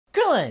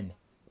Krillin!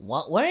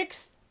 What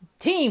works?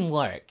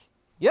 Teamwork!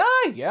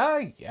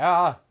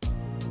 Yeah.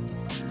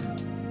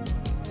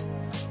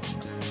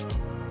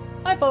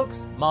 Hi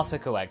folks,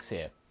 MasakoX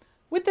here.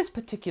 With this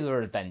particular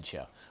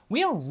adventure,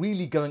 we are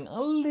really going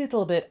a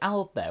little bit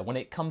out there when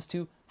it comes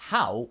to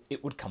how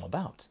it would come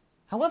about.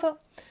 However,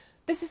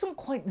 this isn't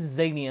quite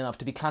zany enough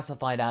to be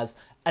classified as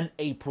an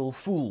April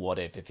Fool what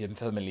if you're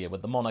familiar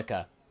with the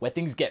moniker, where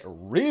things get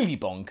really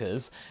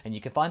bonkers, and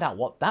you can find out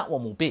what that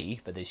one will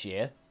be for this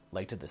year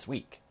later this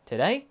week.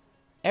 Today,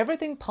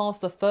 everything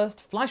past the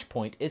first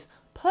flashpoint is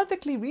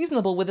perfectly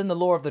reasonable within the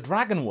lore of the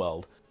Dragon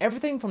world.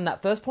 Everything from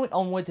that first point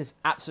onwards is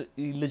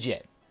absolutely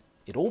legit.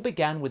 It all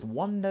began with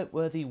one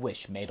noteworthy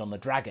wish made on the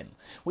dragon,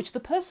 which the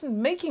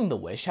person making the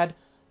wish had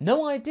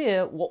no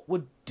idea what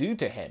would do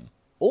to him.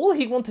 All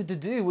he wanted to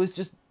do was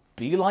just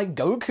be like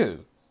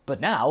Goku. But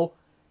now,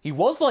 he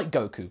was like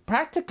Goku,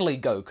 practically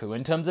Goku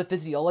in terms of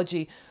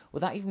physiology,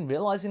 without even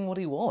realizing what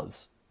he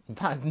was. In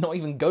fact, not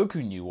even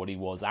Goku knew what he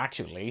was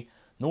actually,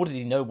 nor did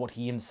he know what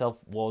he himself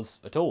was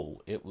at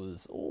all. It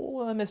was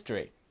all a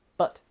mystery.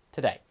 But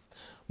today,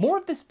 more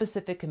of this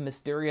specific and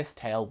mysterious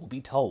tale will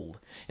be told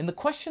in the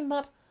question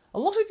that a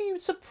lot of you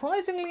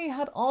surprisingly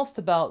had asked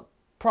about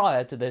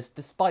prior to this,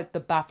 despite the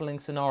baffling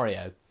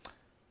scenario.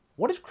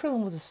 What if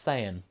Krillin was a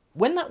Saiyan?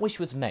 When that wish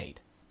was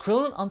made,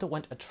 Krillin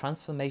underwent a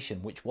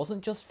transformation which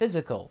wasn't just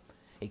physical.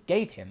 It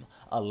gave him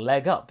a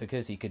leg up,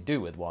 because he could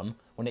do with one,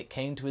 when it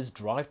came to his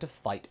drive to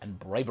fight and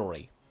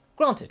bravery.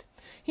 Granted,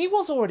 he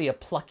was already a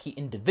plucky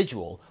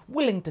individual,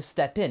 willing to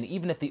step in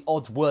even if the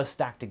odds were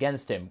stacked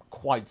against him,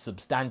 quite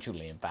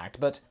substantially in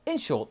fact, but in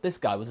short, this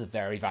guy was a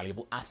very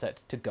valuable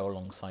asset to go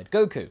alongside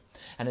Goku,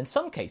 and in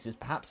some cases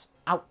perhaps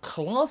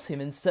outclass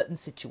him in certain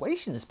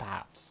situations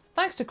perhaps.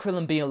 Thanks to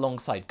Krillin being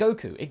alongside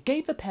Goku, it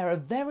gave the pair a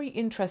very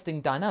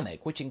interesting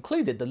dynamic, which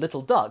included the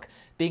little duck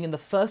being in the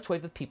first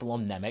wave of people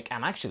on Namek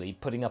and actually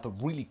putting up a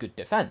really good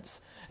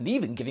defense, and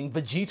even giving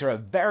Vegeta a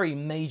very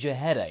major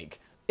headache.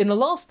 In the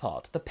last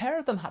part, the pair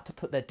of them had to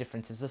put their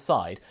differences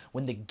aside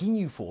when the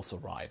Ginyu Force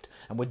arrived,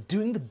 and were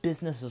doing the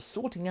business of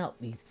sorting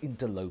out these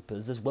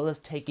interlopers as well as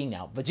taking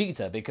out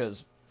Vegeta,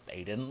 because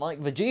they didn't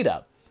like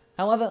Vegeta.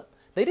 However,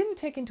 they didn't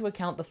take into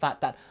account the fact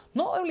that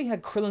not only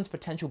had Krillin's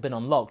potential been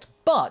unlocked,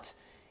 but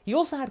he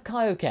also had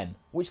Kaioken,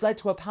 which led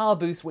to a power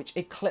boost which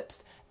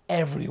eclipsed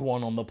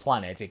everyone on the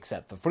planet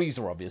except for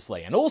Frieza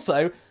obviously, and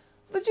also,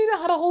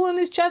 Vegeta had a hole in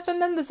his chest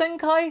and then the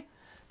Zenkai.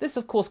 This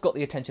of course got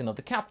the attention of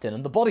the captain,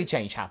 and the body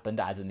change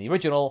happened as in the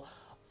original,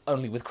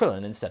 only with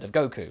Krillin instead of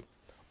Goku.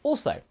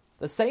 Also,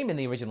 the same in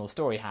the original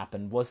story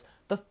happened was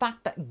the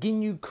fact that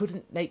Ginyu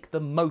couldn't make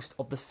the most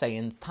of the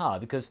Saiyan's power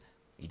because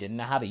he didn't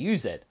know how to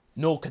use it.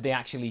 Nor could they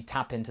actually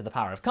tap into the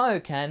power of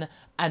Kaioken,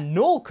 and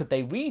nor could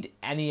they read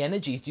any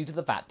energies due to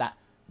the fact that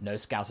no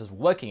Scousers were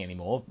working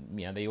anymore.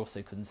 They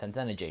also couldn't sense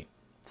energy.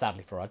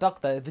 Sadly for our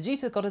duck though,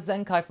 Vegeta got a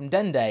Zenkai from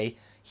Dende,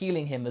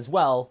 healing him as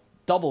well,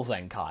 double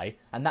Zenkai,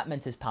 and that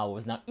meant his power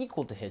was now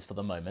equal to his for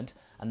the moment,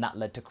 and that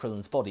led to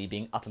Krillin's body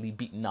being utterly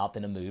beaten up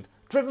in a move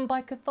driven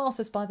by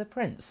catharsis by the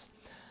prince.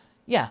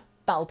 Yeah,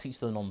 that'll teach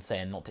the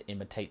non-Saiyan not to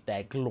imitate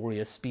their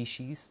glorious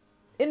species.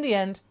 In the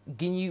end,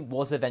 Ginyu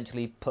was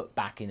eventually put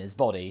back in his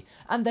body,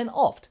 and then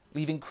offed,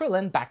 leaving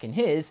Krillin back in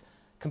his,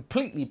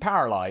 completely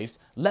paralysed,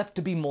 left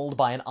to be mauled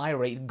by an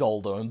irate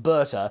Goldo and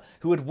Berta,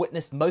 who had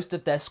witnessed most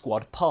of their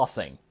squad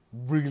passing.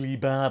 Really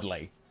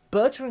badly.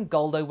 Berta and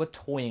Goldo were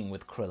toying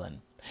with Krillin.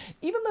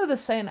 Even though the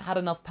Saiyan had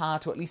enough power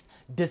to at least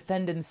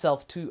defend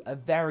himself to a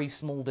very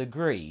small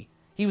degree,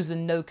 he was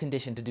in no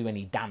condition to do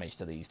any damage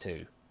to these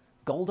two.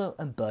 Goldo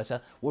and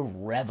Berta were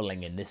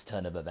revelling in this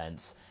turn of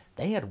events.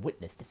 They had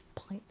witnessed this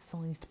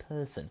pint-sized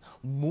person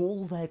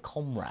maul their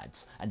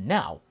comrades, and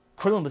now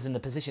Krillin was in a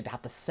position to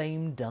have the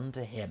same done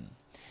to him.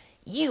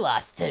 You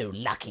are so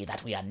lucky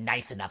that we are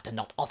nice enough to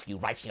not off you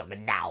right here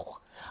and now.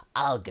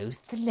 I'll go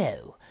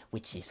slow,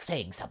 which is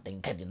saying something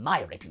given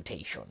my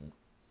reputation.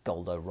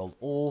 Goldo rolled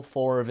all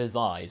four of his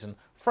eyes and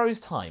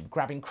froze time,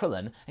 grabbing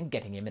Krillin and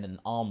getting him in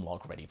an arm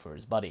lock ready for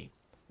his buddy.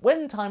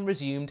 When time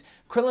resumed,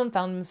 Krillin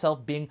found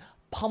himself being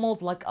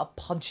pummeled like a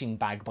punching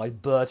bag by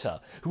Berta,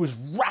 who was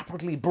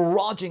rapidly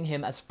barraging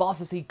him as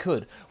fast as he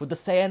could, with the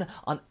Saiyan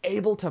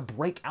unable to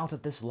break out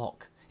of this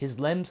lock, his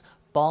limbs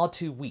far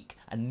too weak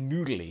and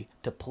noodly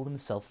to pull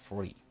himself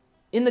free.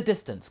 In the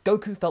distance,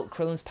 Goku felt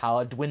Krillin's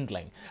power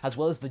dwindling, as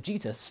well as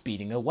Vegeta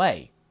speeding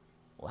away.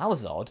 Well, that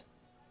was odd.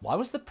 Why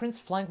was the prince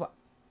flying?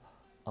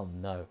 Oh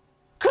no.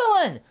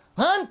 Krillin!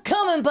 I'm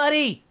coming,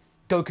 buddy!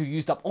 Goku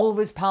used up all of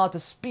his power to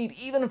speed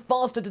even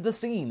faster to the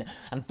scene,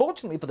 and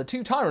fortunately for the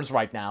two tyrants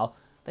right now,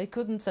 they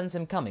couldn't sense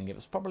him coming. It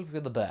was probably for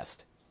the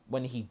best.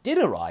 When he did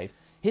arrive,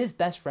 his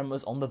best friend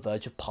was on the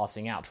verge of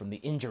passing out from the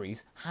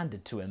injuries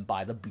handed to him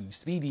by the blue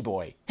speedy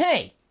boy.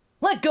 Hey!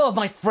 Let go of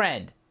my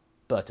friend!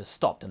 Berta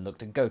stopped and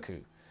looked at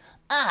Goku.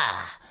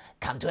 Ah,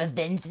 come to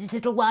avenge this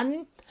little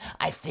one?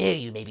 I fear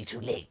you may be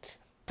too late.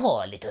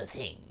 Poor little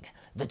thing.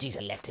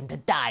 Vegeta left him to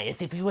die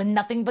as if he were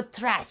nothing but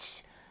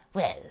trash.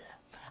 Well,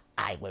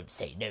 I won't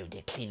say no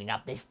to cleaning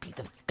up this piece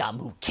of scum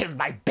who killed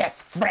my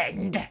best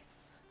friend.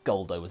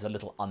 Goldo was a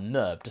little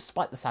unnerved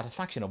despite the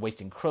satisfaction of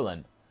wasting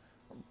Krillin.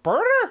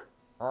 Berta?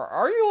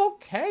 Are you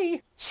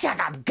okay? Shut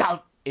up,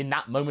 Goat! In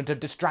that moment of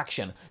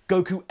distraction,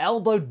 Goku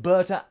elbowed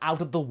Berta out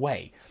of the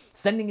way,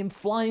 sending him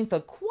flying for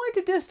quite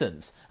a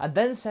distance, and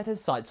then set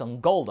his sights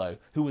on Goldo,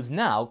 who was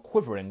now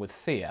quivering with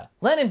fear.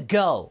 Let him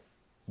go!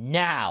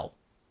 Now!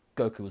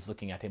 Goku was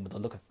looking at him with a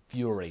look of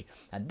fury,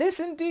 and this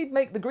indeed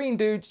made the green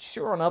dude,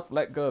 sure enough,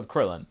 let go of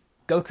Krillin.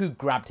 Goku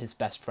grabbed his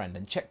best friend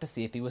and checked to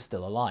see if he was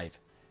still alive.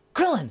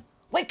 Krillin,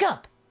 wake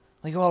up!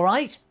 Are you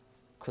alright?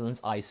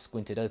 Krillin's eyes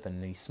squinted open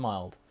and he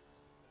smiled.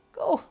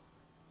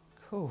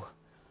 Goku,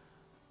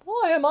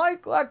 boy am I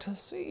glad to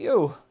see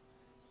you.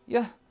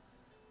 You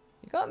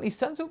got any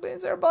senzu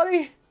beans there,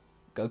 buddy?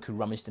 Goku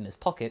rummaged in his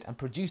pocket and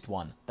produced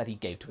one that he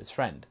gave to his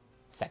friend.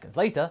 Seconds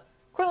later,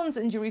 Krillin's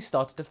injuries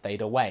started to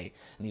fade away,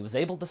 and he was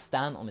able to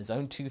stand on his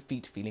own 2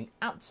 feet feeling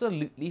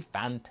absolutely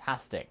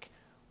fantastic.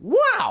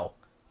 Wow!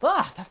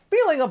 The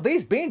feeling of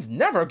these beans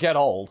never get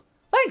old.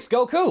 Thanks,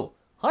 Goku.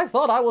 I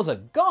thought I was a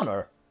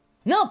goner.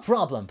 No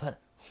problem, but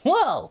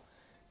whoa!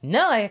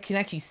 Now I can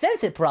actually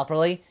sense it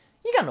properly.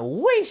 You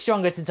gotten way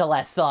stronger since I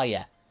last saw you.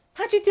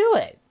 How'd you do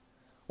it?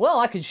 Well,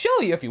 I can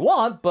show you if you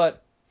want,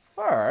 but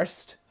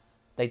first...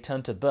 They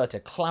turned to Berta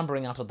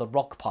clambering out of the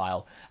rock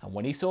pile, and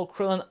when he saw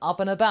Krillin up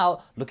and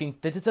about, looking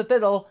fit as a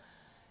fiddle,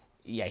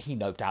 yeah, he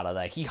noped out of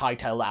there. He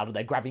hightailed out of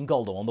there, grabbing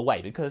Goldo on the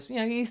way, because, you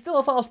know, he's still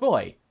a fast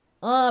boy.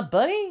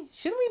 Buddy,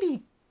 shouldn't we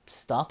be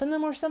stopping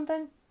them or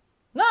something?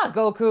 Nah,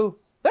 Goku,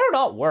 they're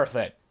not worth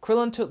it.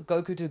 Krillin took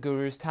Goku to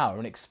Guru's tower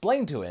and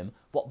explained to him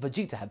what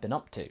Vegeta had been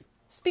up to.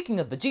 Speaking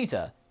of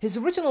Vegeta, his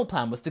original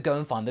plan was to go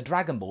and find the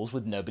Dragon Balls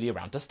with nobody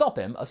around to stop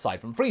him, aside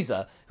from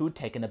Frieza, who had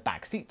taken a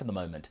back seat for the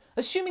moment,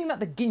 assuming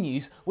that the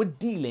Ginyus were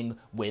dealing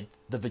with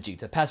the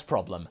Vegeta pest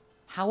problem.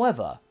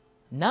 However,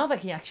 now that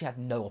he actually had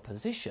no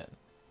opposition,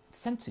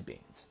 senzu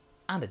beans,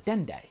 and a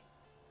Dende,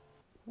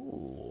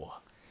 ooh,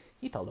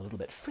 he felt a little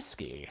bit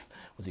frisky.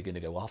 Was he going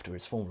to go after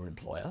his former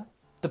employer?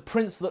 The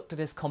prince looked at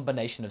his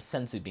combination of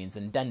senzu beans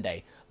and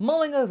Dende,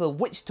 mulling over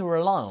which to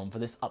rely on for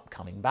this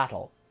upcoming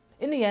battle.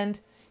 In the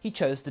end, he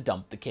chose to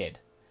dump the kid.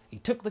 He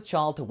took the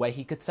child to where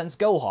he could sense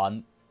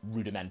Gohan,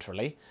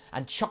 rudimentarily,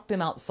 and chucked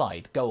him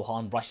outside,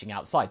 Gohan rushing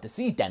outside to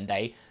see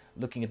Dende,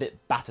 looking a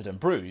bit battered and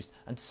bruised,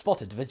 and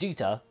spotted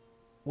Vegeta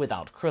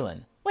without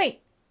Krillin.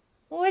 Wait,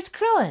 where's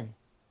Krillin?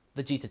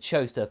 Vegeta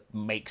chose to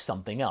make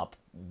something up.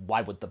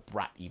 Why would the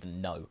brat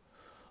even know?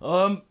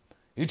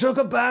 He took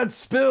a bad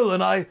spill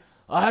and I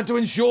had to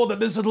ensure that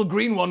this little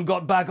green one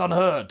got back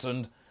unhurt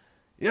and...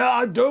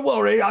 Yeah, don't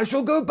worry, I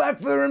shall go back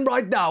for him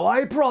right now,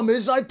 I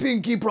promise, I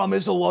pinky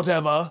promise or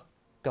whatever.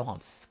 Gohan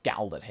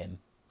scowled at him.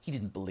 He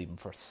didn't believe him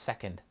for a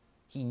second.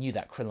 He knew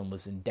that Krillin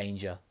was in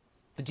danger.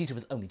 Vegeta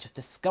was only just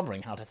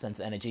discovering how to sense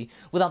energy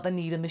without the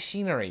need of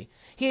machinery.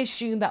 He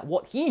assumed that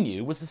what he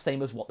knew was the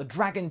same as what the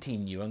Dragon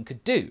Team knew and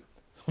could do.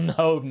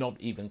 No, not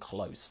even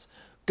close.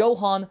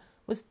 Gohan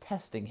was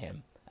testing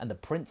him, and the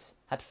prince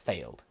had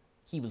failed.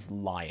 He was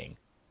lying.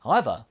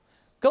 However,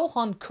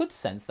 Gohan could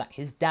sense that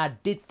his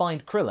dad did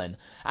find Krillin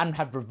and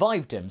had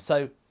revived him,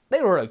 so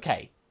they were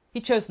okay. He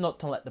chose not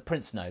to let the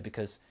prince know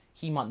because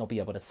he might not be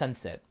able to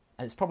sense it,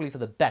 and it's probably for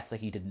the best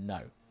that he didn't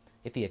know.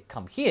 If he had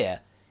come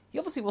here, he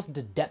obviously wasn't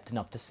adept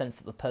enough to sense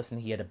that the person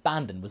he had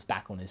abandoned was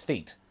back on his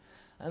feet,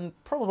 and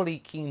probably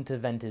keen to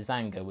vent his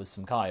anger with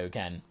some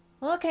Kaioken.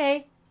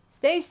 Okay,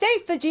 stay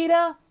safe,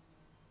 Vegeta!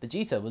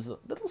 Vegeta was a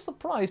little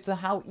surprised to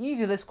how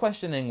easy this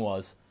questioning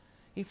was.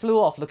 He flew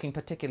off looking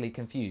particularly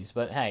confused,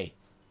 but hey,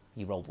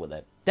 he rolled with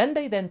it.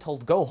 Dende then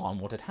told Gohan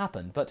what had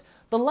happened, but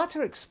the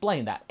latter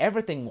explained that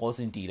everything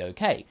was indeed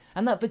okay,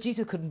 and that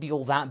Vegeta couldn't be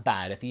all that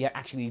bad if he had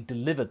actually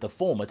delivered the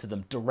former to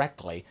them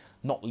directly,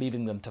 not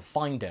leaving them to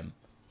find him.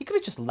 He could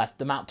have just left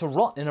them out to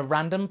rot in a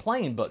random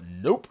plane, but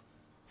nope.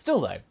 Still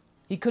though,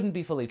 he couldn't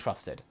be fully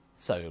trusted,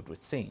 so it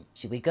would seem.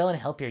 Should we go and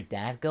help your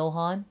dad,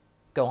 Gohan?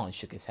 Gohan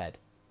shook his head.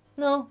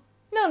 No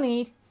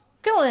need.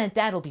 Krillin and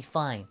Dad will be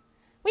fine.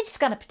 We just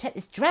gotta protect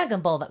this Dragon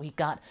Ball that we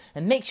got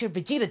and make sure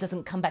Vegeta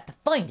doesn't come back to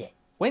find it.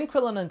 When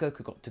Krillin and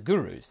Goku got to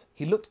Guru's,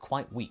 he looked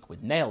quite weak,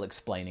 with Nail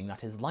explaining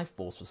that his life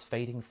force was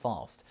fading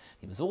fast.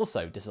 He was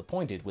also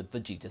disappointed with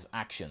Vegeta's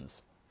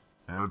actions.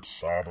 It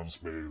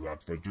saddens me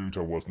that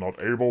Vegeta was not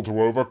able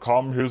to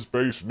overcome his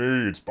base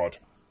needs, but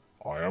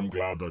I am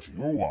glad that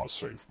you are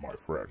safe, my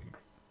friend,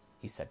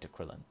 he said to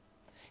Krillin.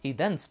 He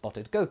then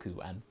spotted Goku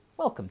and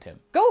welcomed him.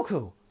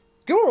 Goku!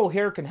 Guru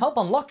here can help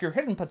unlock your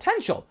hidden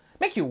potential,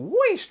 make you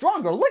way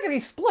stronger,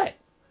 lickety-split!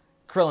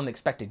 Krillin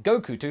expected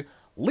Goku to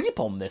leap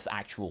on this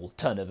actual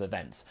turn of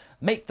events,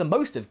 make the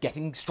most of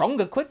getting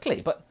stronger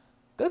quickly, but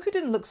Goku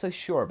didn't look so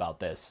sure about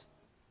this.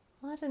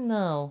 I don't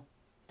know.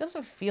 It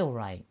doesn't feel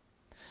right.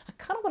 I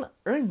kind of want to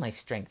earn my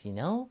strength, you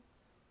know?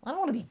 I don't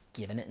want to be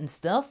given it and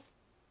stuff.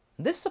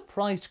 This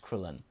surprised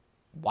Krillin.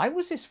 Why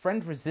was his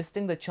friend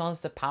resisting the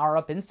chance to power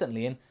up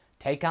instantly and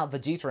take out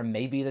Vegeta and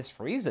maybe this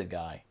Frieza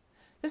guy?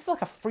 This is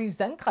like a free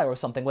Zenkai or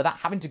something without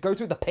having to go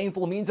through the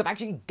painful means of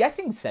actually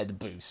getting said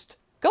boost.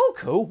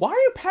 Goku, why are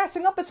you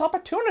passing up this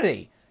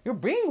opportunity? You're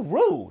being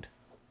rude.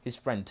 His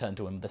friend turned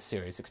to him with a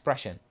serious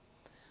expression.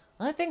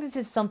 I think this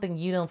is something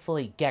you don't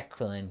fully get,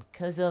 Krillin,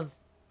 because of,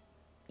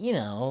 you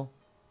know,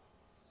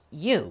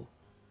 you.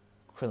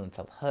 Krillin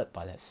felt hurt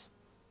by this.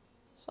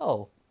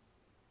 So,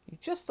 you're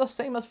just the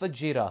same as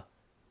Vegeta.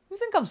 You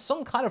think I'm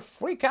some kind of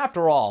freak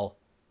after all?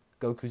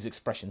 Goku's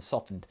expression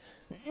softened.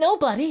 No,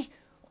 buddy.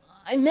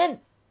 I meant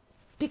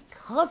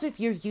because of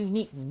your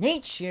unique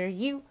nature,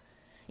 you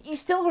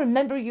still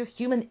remember your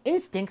human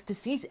instincts to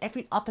seize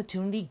every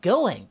opportunity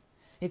going.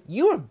 If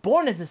you were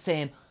born as a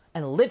Saiyan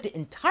and lived it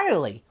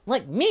entirely,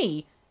 like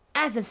me,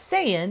 as a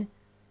Saiyan,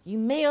 you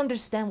may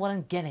understand what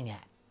I'm getting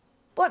at.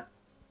 But,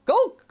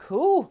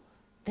 Goku,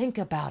 think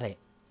about it.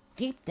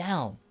 Deep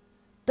down,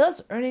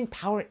 does earning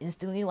power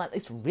instantly like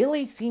this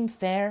really seem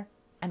fair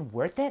and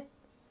worth it?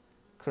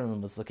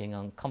 Krillin was looking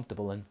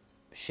uncomfortable and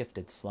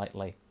shifted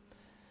slightly.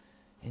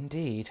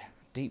 Indeed,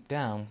 deep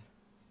down,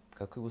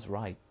 Goku was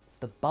right.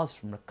 The buzz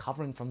from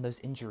recovering from those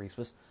injuries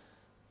was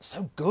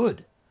so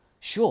good.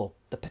 Sure,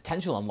 the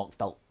potential unlock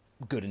felt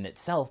good in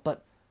itself,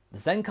 but the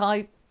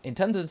Zenkai, in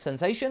terms of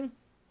sensation,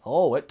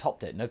 oh, it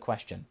topped it, no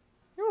question.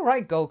 You're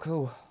right,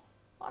 Goku.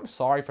 I'm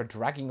sorry for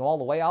dragging you all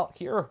the way out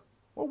here.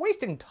 We're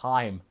wasting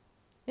time.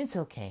 It's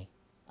okay.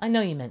 I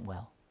know you meant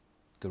well.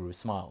 Guru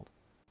smiled.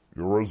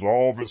 Your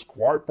resolve is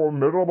quite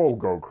formidable,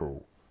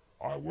 Goku.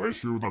 I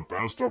wish you the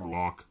best of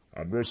luck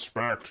and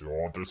respect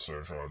your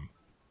decision.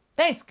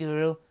 Thanks,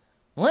 Guru.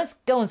 Let's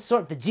go and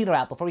sort Vegeta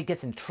out before he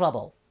gets in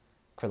trouble.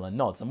 Krillin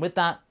nods, and with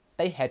that,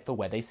 they head for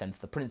where they sense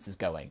the prince is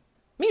going.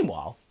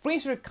 Meanwhile,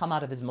 Frieza had come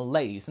out of his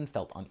malaise and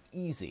felt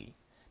uneasy.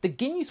 The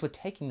Ginyus were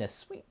taking their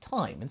sweet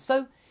time, and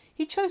so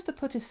he chose to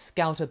put his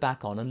scouter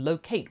back on and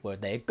locate where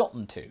they had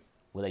gotten to.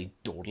 Were they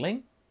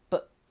dawdling?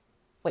 But,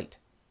 wait.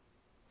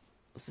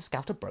 Was the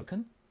scouter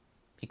broken?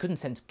 He couldn't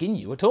sense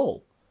Ginyu at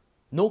all.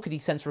 Nor could he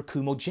sense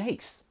Raccoon or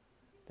Jace.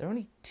 There were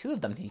only two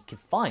of them he could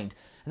find,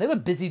 and they were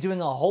busy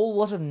doing a whole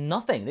lot of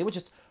nothing. They were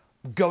just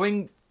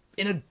going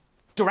in a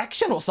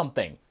direction or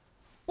something.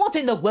 What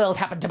in the world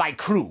happened to my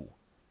crew?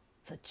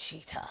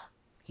 Vegeta.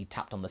 He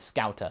tapped on the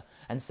scouter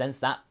and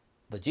sensed that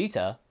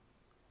Vegeta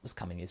was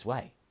coming his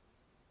way.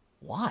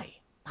 Why?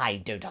 I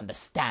don't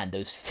understand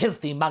those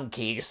filthy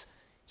monkeys.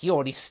 He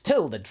already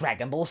stole the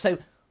Dragon Ball, so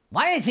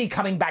why is he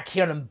coming back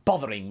here and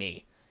bothering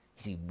me?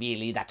 Is he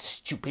really that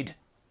stupid?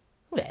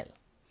 Well,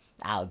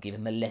 I'll give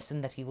him a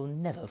lesson that he will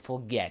never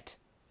forget,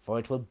 for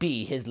it will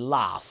be his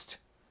last.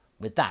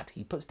 With that,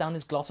 he puts down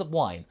his glass of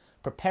wine,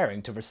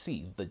 preparing to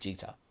receive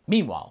Vegeta.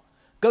 Meanwhile,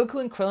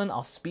 Goku and Krillin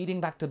are speeding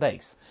back to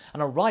base,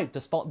 and arrive to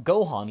spot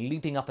Gohan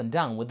leaping up and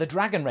down with the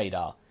Dragon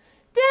Radar.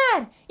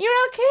 Dad, you're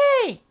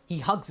okay! He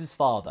hugs his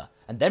father,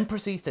 and then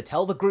proceeds to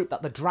tell the group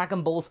that the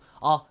Dragon Balls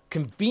are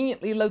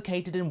conveniently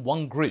located in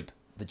one group.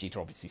 Vegeta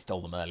obviously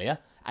stole them earlier,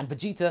 and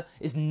Vegeta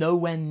is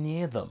nowhere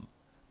near them.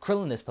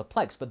 Krillin is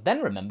perplexed, but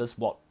then remembers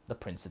what the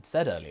prince had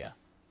said earlier.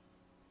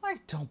 I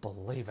don't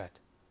believe it.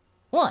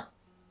 What?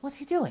 What's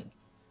he doing?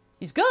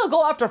 He's gonna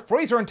go after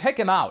Frieza and take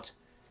him out.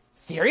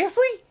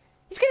 Seriously?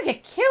 He's gonna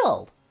get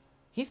killed.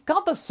 He's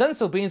got the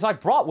sensu beans I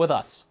brought with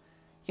us.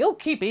 He'll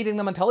keep eating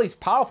them until he's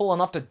powerful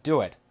enough to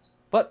do it.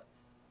 But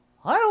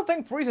I don't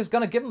think Frieza's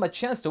gonna give him a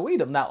chance to eat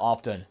them that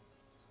often.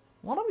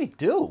 What do we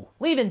do?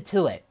 Leave him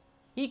to it.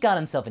 He got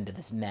himself into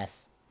this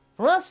mess.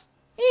 For us,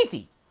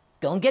 easy.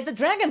 Go and get the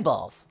Dragon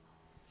Balls.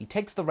 He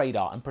takes the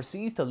radar and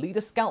proceeds to lead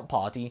a scout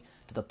party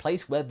to the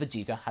place where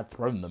Vegeta had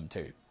thrown them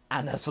to.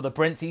 And as for the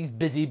prince, he's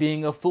busy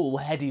being a fool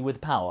heady with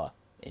power.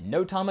 In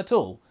no time at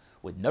all,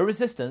 with no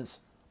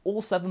resistance,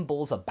 all 7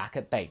 balls are back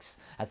at base,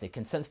 as they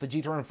can sense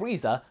Vegeta and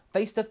Frieza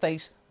face to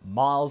face,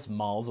 miles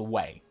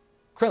away.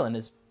 Krillin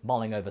is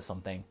mulling over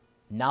something,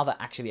 now that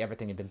actually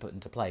everything had been put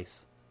into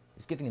place.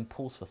 He's giving him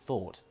pause for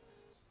thought.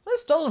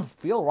 This doesn't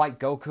feel right,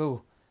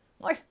 Goku.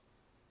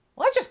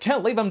 I just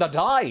can't leave him to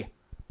die.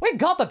 We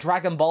got the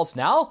Dragon Balls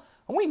now,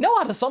 and we know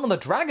how to summon the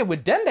dragon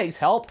with Dende's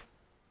help.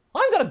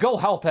 I'm gonna go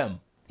help him.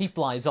 He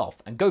flies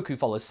off, and Goku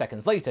follows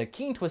seconds later,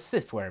 keen to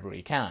assist wherever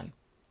he can.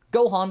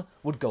 Gohan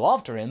would go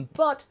after him,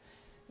 but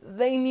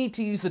they need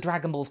to use the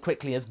Dragon Balls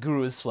quickly as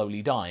Guru is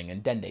slowly dying,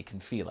 and Dende can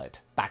feel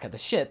it. Back at the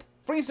ship,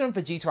 Frieza and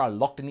Vegeta are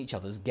locked in each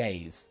other's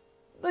gaze.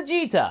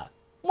 Vegeta,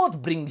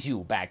 what brings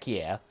you back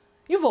here?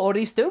 You've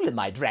already stolen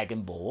my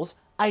Dragon Balls.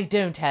 I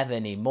don't have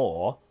any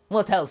more.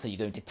 What else are you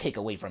going to take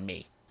away from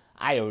me?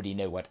 I already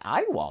know what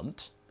I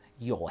want.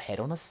 Your head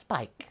on a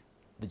spike.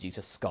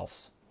 Vegeta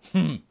scoffs.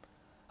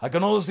 I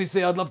can honestly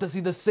say I'd love to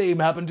see the same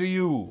happen to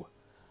you.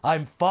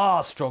 I'm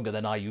far stronger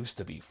than I used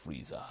to be,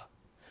 Frieza.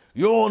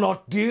 You're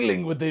not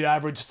dealing with the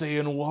average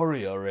Saiyan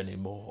warrior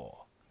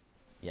anymore.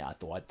 Yeah, I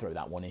thought I'd throw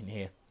that one in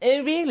here.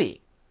 Oh,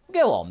 really?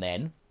 Go on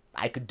then.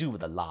 I could do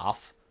with a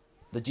laugh.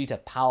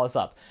 Vegeta powers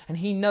up, and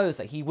he knows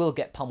that he will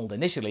get pummeled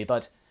initially,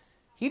 but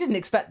he didn't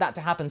expect that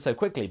to happen so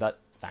quickly, but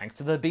thanks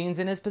to the beans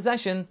in his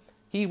possession,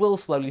 he will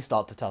slowly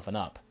start to toughen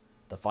up.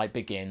 The fight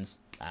begins,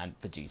 and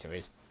Vegeta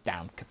is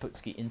down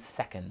Kaputski in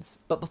seconds.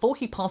 But before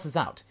he passes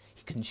out,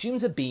 he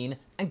consumes a bean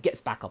and gets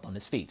back up on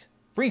his feet.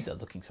 Frieza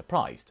looking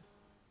surprised.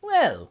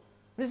 Well,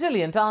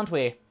 resilient, aren't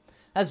we?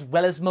 As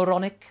well as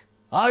moronic.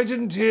 I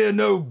didn't hear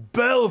no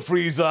bell,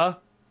 Frieza.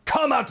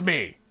 Come at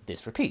me!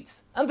 This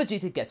repeats, and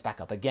Vegeta gets back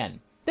up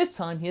again. This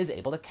time he is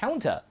able to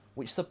counter,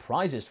 which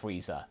surprises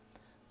Frieza.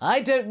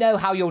 I don't know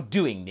how you're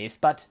doing this,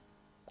 but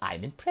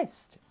I'm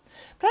impressed.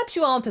 Perhaps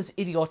you aren't as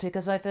idiotic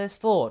as I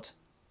first thought.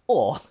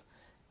 Or,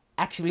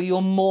 actually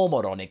you're more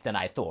moronic than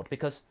I thought,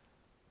 because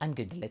I'm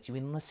going to let you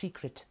in on a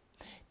secret.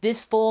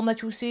 This form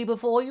that you see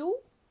before you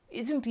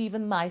isn't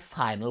even my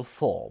final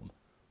form.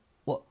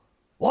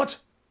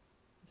 What?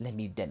 Let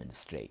me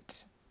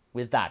demonstrate.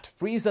 With that,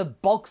 Frieza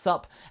bulks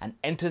up and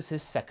enters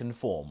his second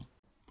form.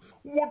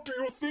 What do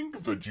you think,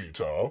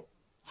 Vegeta?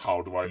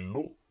 How do I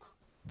look?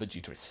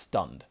 Vegeta is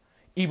stunned.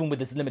 Even with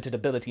his limited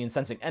ability in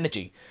sensing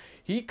energy,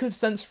 he could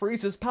sense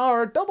Frieza's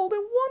power doubled in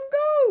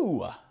one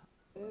go.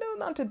 No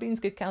amount of beans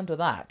could counter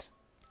that.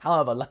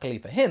 However, luckily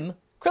for him,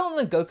 Krillin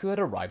and Goku had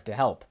arrived to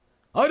help.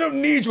 I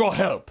don't need your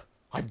help!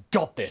 I've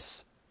got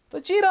this!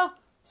 Vegeta,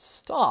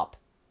 stop!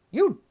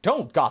 You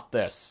don't got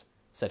this!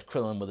 Said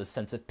Krillin with a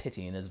sense of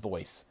pity in his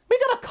voice. We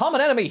got a common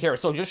enemy here,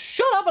 so just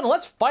shut up and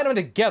let's fight him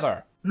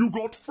together! You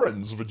got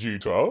friends,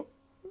 Vegeta?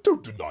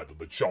 Don't deny them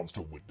the chance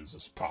to witness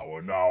his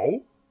power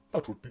now.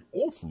 That would be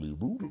awfully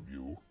rude of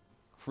you.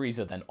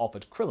 Frieza then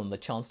offered Krillin the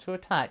chance to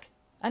attack.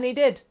 And he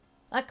did.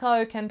 At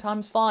Kaioken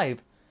times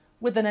 5.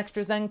 With an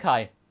extra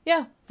Zenkai.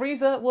 Yeah,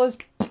 Frieza was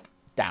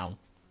down.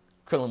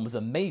 Krillin was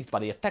amazed by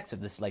the effects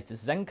of this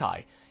latest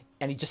Zenkai.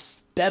 And he just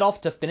sped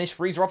off to finish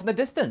Frieza off in the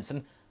distance.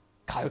 And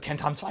Kaioken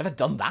times 5 had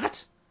done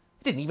that?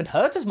 It didn't even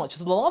hurt as much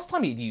as the last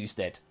time he'd used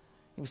it.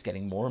 He was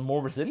getting more and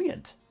more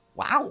resilient.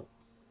 Wow.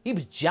 He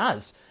was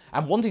jazzed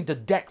and wanting to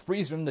deck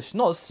Frieza in the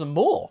schnoz some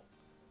more.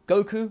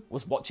 Goku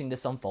was watching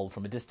this unfold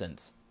from a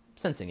distance,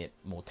 sensing it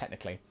more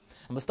technically,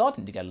 and was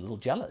starting to get a little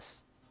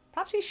jealous.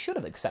 Perhaps he should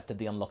have accepted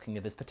the unlocking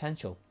of his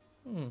potential.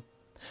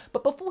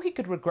 But before he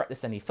could regret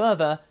this any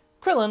further,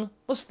 Krillin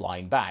was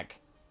flying back,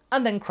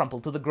 and then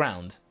crumpled to the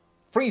ground.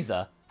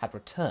 Frieza had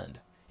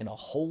returned in a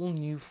whole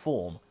new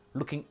form,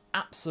 looking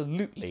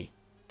absolutely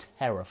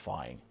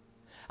terrifying.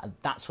 And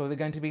that's where we're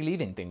going to be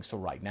leaving things for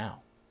right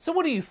now. So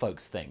what do you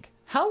folks think?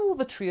 How will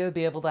the trio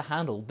be able to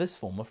handle this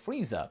form of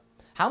Frieza?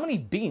 How many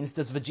beans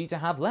does Vegeta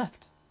have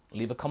left?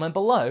 Leave a comment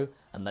below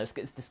and let's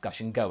get this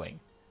discussion going.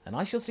 And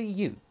I shall see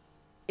you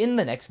in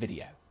the next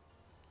video.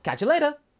 Catch you later!